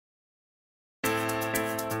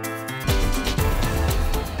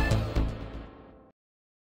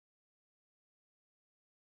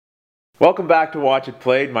Welcome back to Watch It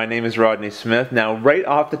Played. My name is Rodney Smith. Now, right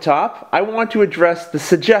off the top, I want to address the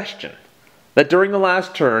suggestion that during the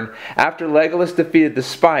last turn, after Legolas defeated the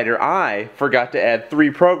spider, I forgot to add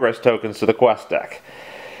 3 progress tokens to the quest deck.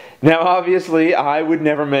 Now, obviously, I would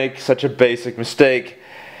never make such a basic mistake.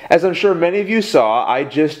 As I'm sure many of you saw, I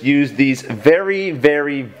just used these very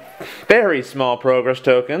small progress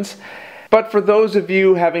tokens. But for those of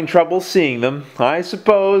you having trouble seeing them, I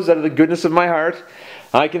suppose, out of the goodness of my heart,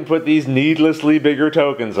 I can put these needlessly bigger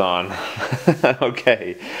tokens on.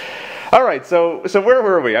 Okay. Alright, so where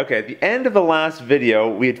were we? Okay, at the end of the last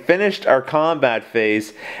video, we had finished our combat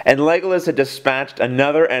phase, and Legolas had dispatched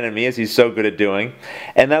another enemy, as he's so good at doing,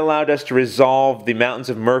 and that allowed us to resolve the Mountains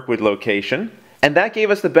of Mirkwood location. And that gave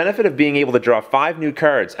us the benefit of being able to draw 5 new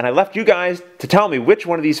cards. And I left you guys to tell me which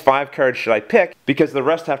one of these 5 cards should I pick, because the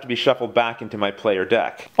rest have to be shuffled back into my player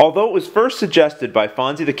deck. Although it was first suggested by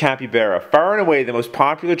Fonzie the Capybara, far and away the most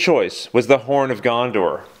popular choice was the Horn of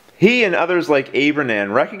Gondor. He and others like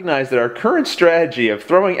Abranan recognized that our current strategy of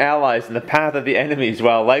throwing allies in the path of the enemies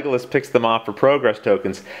while Legolas picks them off for progress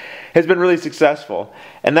tokens has been really successful,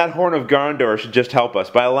 and that Horn of Gondor should just help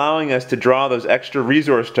us by allowing us to draw those extra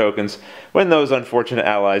resource tokens when those unfortunate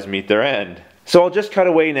allies meet their end. So I'll just cut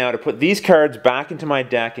away now to put these cards back into my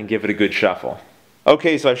deck and give it a good shuffle.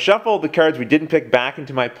 Okay, so I've shuffled the cards we didn't pick back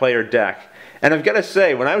into my player deck. And I've got to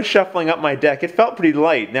say, when I was shuffling up my deck, it felt pretty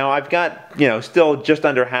light. Now, I've got, still just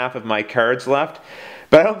under half of my cards left,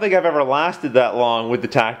 but I don't think I've ever lasted that long with the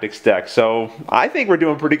Tactics deck, so I think we're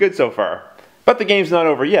doing pretty good so far. But the game's not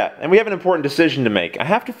over yet, and we have an important decision to make. I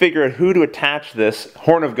have to figure out who to attach this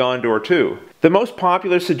Horn of Gondor to. The most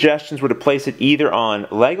popular suggestions were to place it either on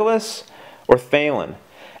Legolas or Théoden,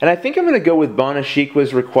 and I think I'm going to go with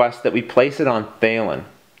Bonashikwa's request that we place it on Théoden.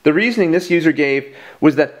 The reasoning this user gave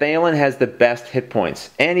was that Théoden has the best hit points,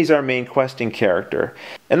 and he's our main questing character.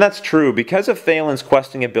 And that's true. Because of Théoden's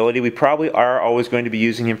questing ability, we probably are always going to be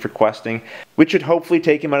using him for questing, which should hopefully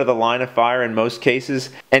take him out of the line of fire in most cases,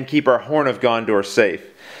 and keep our Horn of Gondor safe.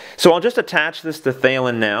 So I'll just attach this to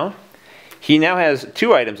Théoden now. He now has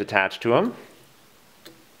 2 items attached to him,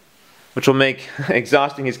 which will make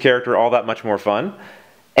exhausting his character all that much more fun.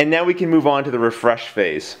 And now we can move on to the refresh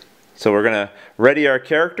phase. So we're going to ready our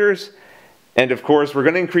characters, and of course we're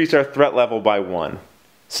going to increase our threat level by 1.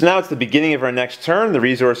 So now it's the beginning of our next turn, the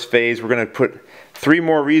resource phase. We're going to put 3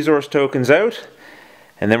 more resource tokens out,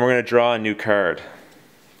 and then we're going to draw a new card.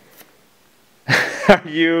 Are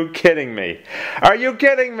you kidding me? Are you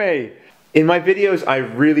kidding me? In my videos, I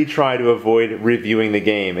really try to avoid reviewing the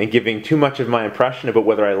game and giving too much of my impression about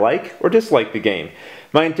whether I like or dislike the game.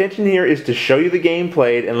 My intention here is to show you the game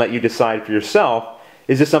played and let you decide for yourself,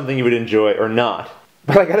 is this something you would enjoy or not?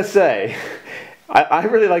 But I gotta say, I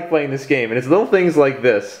really like playing this game, and it's little things like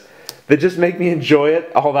this that just make me enjoy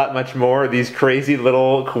it all that much more, these crazy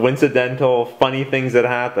little coincidental funny things that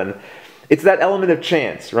happen. It's that element of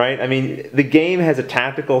chance, right? I mean, the game has a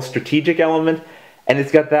tactical strategic element, and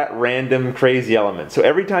it's got that random crazy element. So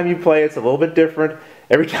every time you play, it's a little bit different.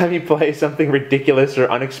 Every time you play, something ridiculous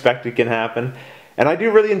or unexpected can happen, and I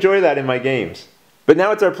do really enjoy that in my games. But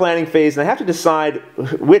now it's our planning phase, and I have to decide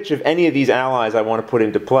which of any of these allies I want to put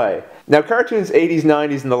into play. Now, Cartoons 80s,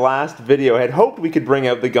 90s in the last video had hoped we could bring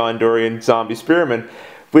out the Gondorian zombie spearmen,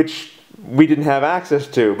 which we didn't have access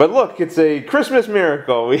to. But look, it's a Christmas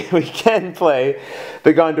miracle. We can play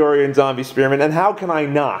the Gondorian zombie spearmen, and how can I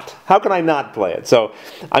not? How can I not play it? So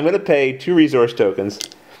I'm going to pay 2 resource tokens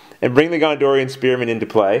and bring the Gondorian spearmen into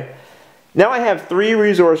play. Now I have 3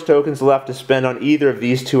 resource tokens left to spend on either of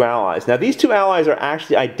these 2 allies. Now these 2 allies are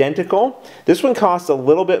actually identical. This one costs a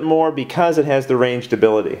little bit more because it has the ranged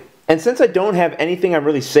ability. And since I don't have anything I'm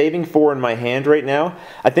really saving for in my hand right now,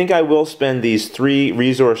 I think I will spend these 3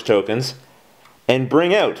 resource tokens and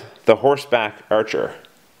bring out the horseback archer.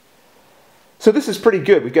 So this is pretty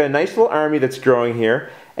good. We've got a nice little army that's growing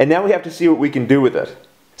here, and now we have to see what we can do with it.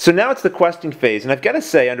 So now it's the questing phase, and I've got to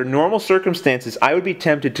say, under normal circumstances, I would be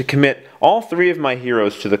tempted to commit all 3 of my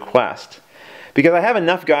heroes to the quest. Because I have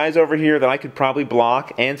enough guys over here that I could probably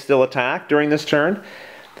block and still attack during this turn.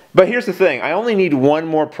 But here's the thing, I only need 1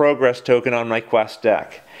 more progress token on my quest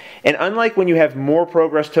deck. And unlike when you have more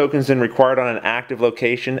progress tokens than required on an active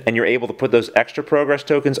location, and you're able to put those extra progress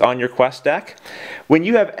tokens on your quest deck, when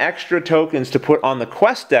you have extra tokens to put on the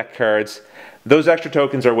quest deck cards, those extra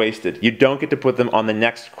tokens are wasted. You don't get to put them on the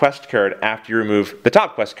next quest card after you remove the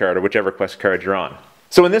top quest card or whichever quest card you're on.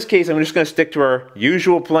 So in this case, I'm just going to stick to our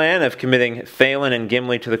usual plan of committing Théoden and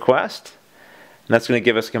Gimli to the quest. And that's going to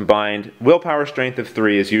give us combined willpower strength of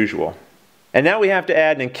 3 as usual. And now we have to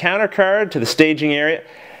add an encounter card to the staging area.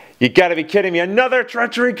 You gotta be kidding me, another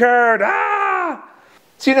treachery card! Ah!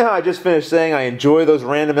 So you know how I just finished saying I enjoy those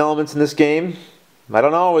random elements in this game? I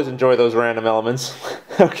don't always enjoy those random elements.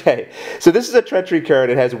 Okay, so this is a treachery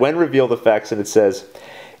card. It has when revealed effects, and it says,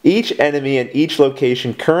 each enemy in each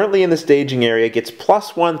location currently in the staging area gets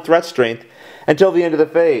 +1 threat strength until the end of the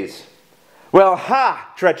phase. Well,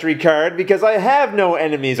 ha! Treachery card, because I have no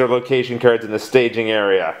enemies or location cards in the staging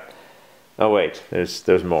area. Oh wait,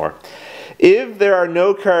 there's more. If there are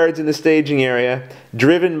no cards in the staging area,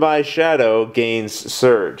 driven by shadow gains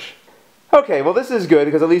surge. Okay, well this is good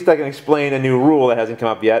because at least I can explain a new rule that hasn't come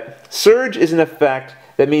up yet. Surge is an effect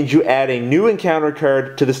that means you add a new encounter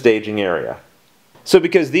card to the staging area. So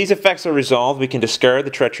because these effects are resolved, we can discard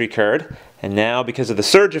the treachery card. And now because of the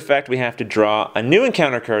surge effect, we have to draw a new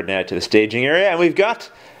encounter card and add to the staging area. And we've got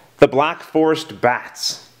the Black Forest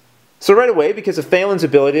Bats. So right away, because of Thalen's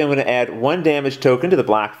ability, I'm going to add 1 damage token to the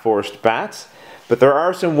Black Forest Bats. But there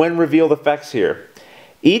are some when revealed effects here.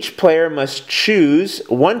 Each player must choose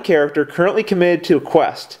one character currently committed to a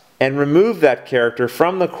quest and remove that character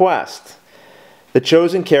from the quest. The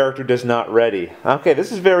chosen character does not ready. Okay,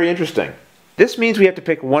 this is very interesting. This means we have to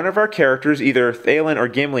pick one of our characters, either Thalen or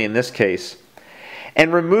Gimli in this case,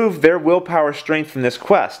 and remove their willpower strength from this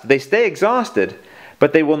quest. They stay exhausted,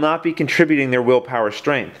 but they will not be contributing their willpower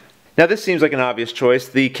strength. Now this seems like an obvious choice.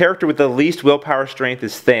 The character with the least willpower strength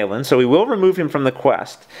is Thalen, so we will remove him from the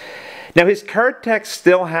quest. Now his card text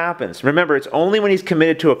still happens. Remember, it's only when he's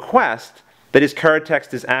committed to a quest that his card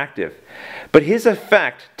text is active. But his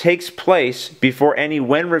effect takes place before any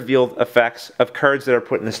when revealed effects of cards that are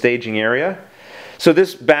put in the staging area. So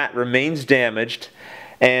this bat remains damaged,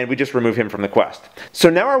 and we just remove him from the quest. So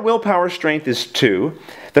now our willpower strength is 2.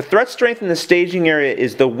 The threat strength in the staging area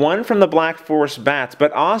is the 1 from the Black Forest Bats,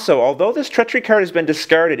 but also, although this treachery card has been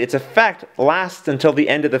discarded, its effect lasts until the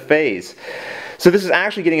end of the phase. So this is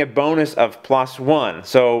actually getting a bonus of +1.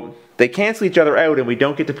 So they cancel each other out, and we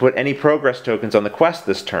don't get to put any progress tokens on the quest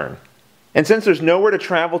this turn. And since there's nowhere to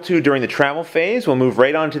travel to during the travel phase, we'll move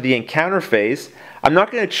right on to the encounter phase. I'm not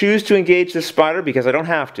going to choose to engage this spider because I don't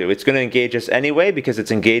have to. It's going to engage us anyway because its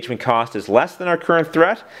engagement cost is less than our current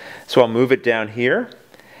threat. So I'll move it down here.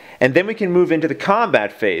 And then we can move into the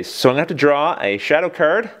combat phase. So I'm going to have to draw a shadow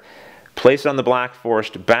card, place it on the Black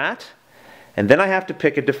Forest Bat, and then I have to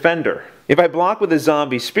pick a defender. If I block with a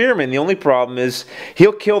zombie spearman, the only problem is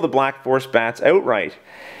he'll kill the Black Forest Bats outright.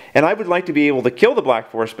 And I would like to be able to kill the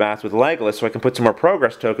Black Forest Bats with Legolas so I can put some more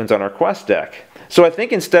progress tokens on our quest deck. So I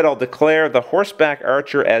think instead I'll declare the Horseback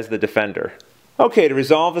Archer as the defender. Okay, to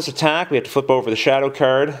resolve this attack we have to flip over the shadow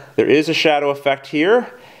card. There is a shadow effect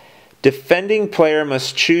here. Defending player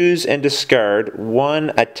must choose and discard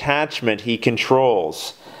 1 attachment he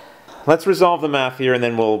controls. Let's resolve the math here and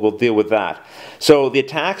then we'll deal with that. So the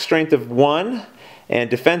attack strength of 1 and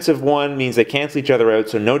defensive 1 means they cancel each other out,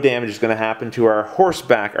 so no damage is going to happen to our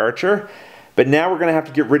Horseback Archer. But now we're going to have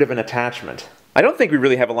to get rid of an attachment. I don't think we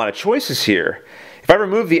really have a lot of choices here. If I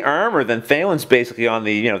remove the armor, then Thalen's basically on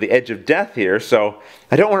the the edge of death here, so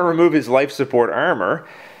I don't want to remove his life support armor.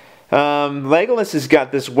 Legolas has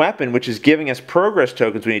got this weapon which is giving us progress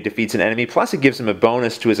tokens when he defeats an enemy, plus it gives him a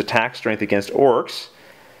bonus to his attack strength against orcs.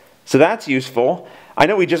 So that's useful. I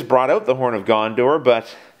know we just brought out the Horn of Gondor,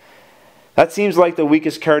 but that seems like the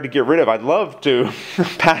weakest card to get rid of. I'd love to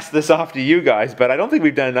pass this off to you guys, but I don't think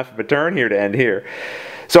we've done enough of a turn here to end here.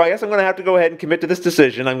 So I guess I'm going to have to go ahead and commit to this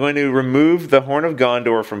decision. I'm going to remove the Horn of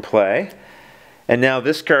Gondor from play. And now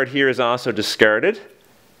this card here is also discarded.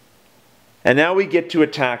 And now we get to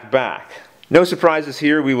attack back. No surprises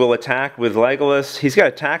here. We will attack with Legolas. He's got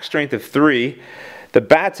attack strength of 3. The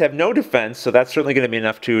bats have no defense, so that's certainly going to be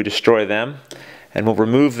enough to destroy them. And we'll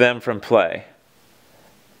remove them from play.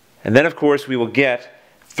 And then, of course, we will get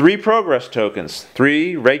 3 progress tokens,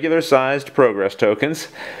 3 regular-sized progress tokens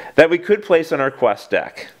that we could place on our quest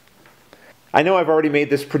deck. I know I've already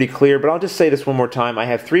made this pretty clear, but I'll just say this one more time. I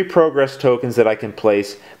have 3 progress tokens that I can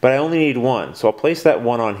place, but I only need 1, so I'll place that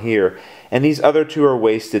 1 on here. And these other 2 are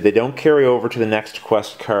wasted. They don't carry over to the next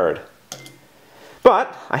quest card.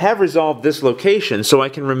 But I have resolved this location, so I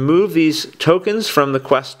can remove these tokens from the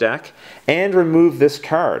quest deck and remove this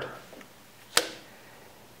card.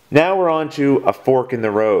 Now we're on to a fork in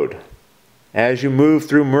the road. As you move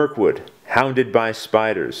through Mirkwood, hounded by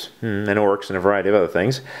spiders, and orcs and a variety of other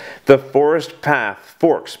things, the forest path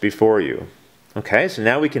forks before you. Okay, so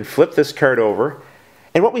now we can flip this card over.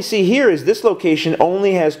 And what we see here is this location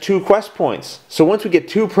only has 2 quest points. So once we get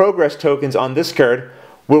 2 progress tokens on this card,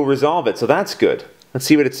 we'll resolve it. So that's good. Let's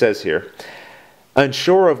see what it says here.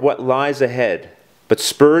 Unsure of what lies ahead, but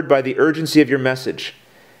spurred by the urgency of your message,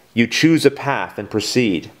 you choose a path and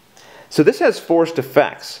proceed. So this has forced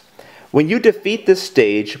effects. When you defeat this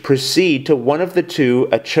stage, proceed to one of the two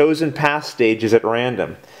chosen path stages at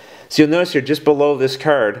random. So you'll notice here, just below this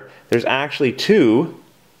card, there's actually two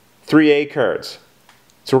 3A cards.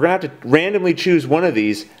 So we're going to have to randomly choose one of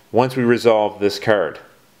these once we resolve this card.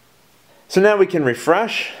 So now we can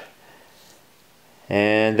refresh.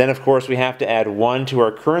 And then of course we have to add 1 to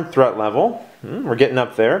our current threat level. We're getting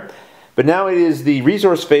up there. But now it is the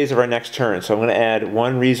resource phase of our next turn. So I'm going to add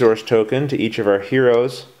 1 resource token to each of our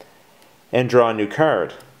heroes and draw a new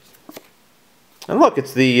card. And look,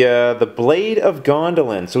 it's the Blade of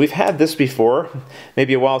Gondolin. So we've had this before.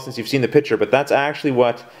 Maybe a while since you've seen the picture, but that's actually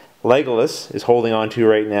what Legolas is holding on to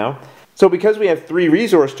right now. So because we have 3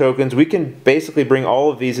 resource tokens, we can basically bring all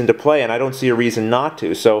of these into play, and I don't see a reason not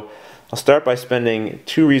to. So I'll start by spending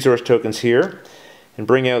 2 resource tokens here and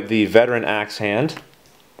bring out the Veteran Axe Hand.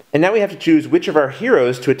 And now we have to choose which of our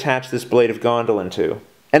heroes to attach this Blade of Gondolin to.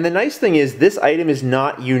 And the nice thing is this item is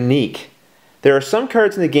not unique. There are some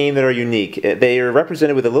cards in the game that are unique. They are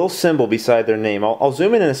represented with a little symbol beside their name. I'll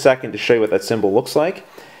zoom in a second to show you what that symbol looks like.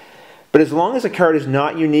 But as long as a card is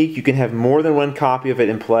not unique, you can have more than 1 copy of it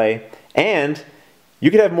in play, and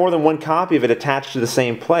you can have more than 1 copy of it attached to the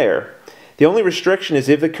same player. The only restriction is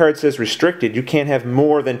if the card says restricted, you can't have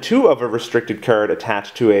more than 2 of a restricted card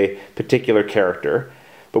attached to a particular character.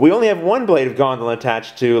 But we only have 1 Blade of Gondolin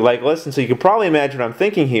attached to Legolas, and so you can probably imagine what I'm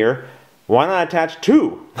thinking here. Why not attach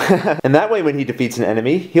 2? And that way when he defeats an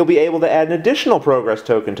enemy, he'll be able to add an additional progress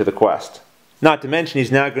token to the quest. Not to mention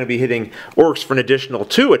he's now going to be hitting orcs for an additional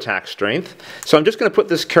 2 attack strength. So I'm just going to put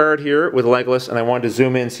this card here with Legolas, and I wanted to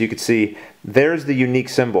zoom in so you could see there's the unique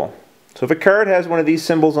symbol. So if a card has one of these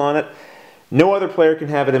symbols on it, no other player can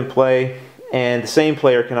have it in play, and the same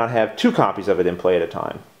player cannot have 2 copies of it in play at a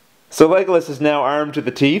time. So Legolas is now armed to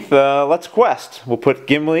the teeth. Let's quest. We'll put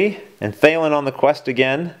Gimli and Thalon on the quest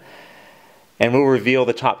again, and we'll reveal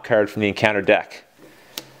the top card from the encounter deck.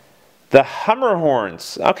 The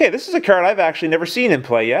Hammerhorns. Okay, this is a card I've actually never seen in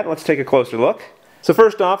play yet. Let's take a closer look. So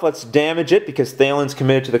first off, let's damage it because Thalon's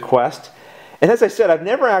committed to the quest. And as I said, I've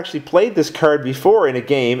never actually played this card before in a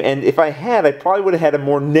game, and if I had, I probably would have had a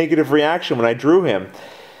more negative reaction when I drew him.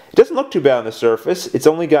 It doesn't look too bad on the surface. It's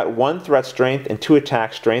only got 1 threat strength and 2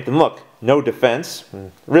 attack strength, and look, no defense.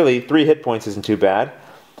 Really, 3 hit points isn't too bad.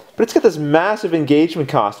 But it's got this massive engagement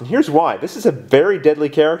cost, and here's why. This is a very deadly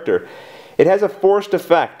character. It has a forced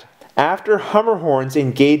effect. After Hammerhorns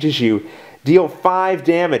engages you, deal 5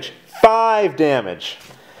 damage. 5 damage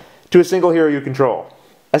to a single hero you control.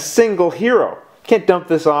 A single hero. You can't dump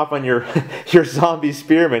this off on your zombie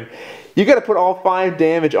spearman. You got to put all 5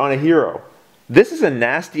 damage on a hero. This is a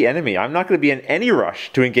nasty enemy. I'm not going to be in any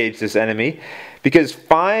rush to engage this enemy because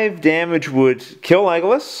 5 damage would kill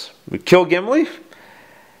Legolas, would kill Gimli,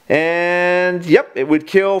 and yep, it would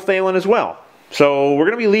kill Thalon as well. So we're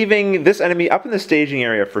going to be leaving this enemy up in the staging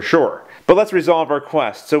area for sure. But let's resolve our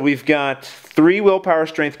quest. So we've got 3 willpower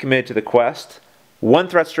strength committed to the quest, 1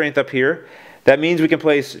 threat strength up here. That means we can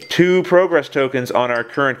place 2 progress tokens on our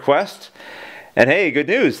current quest. And hey, good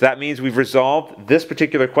news, that means we've resolved this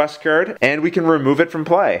particular quest card and we can remove it from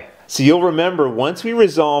play. So you'll remember, once we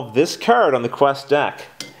resolve this card on the quest deck,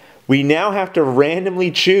 we now have to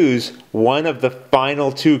randomly choose one of the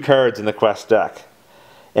final 2 cards in the quest deck.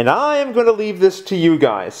 And I am going to leave this to you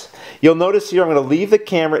guys. You'll notice here I'm going to leave the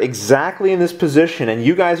camera exactly in this position, and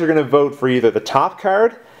you guys are going to vote for either the top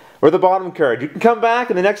card or the bottom card. You can come back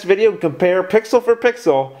in the next video and compare pixel for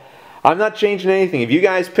pixel. I'm not changing anything. If you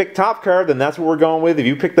guys pick top card, then that's what we're going with. If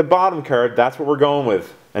you pick the bottom card, that's what we're going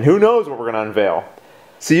with. And who knows what we're going to unveil.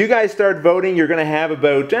 So you guys start voting. You're going to have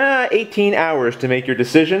about 18 hours to make your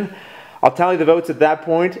decision. I'll tally the votes at that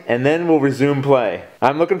point, and then we'll resume play.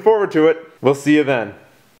 I'm looking forward to it. We'll see you then.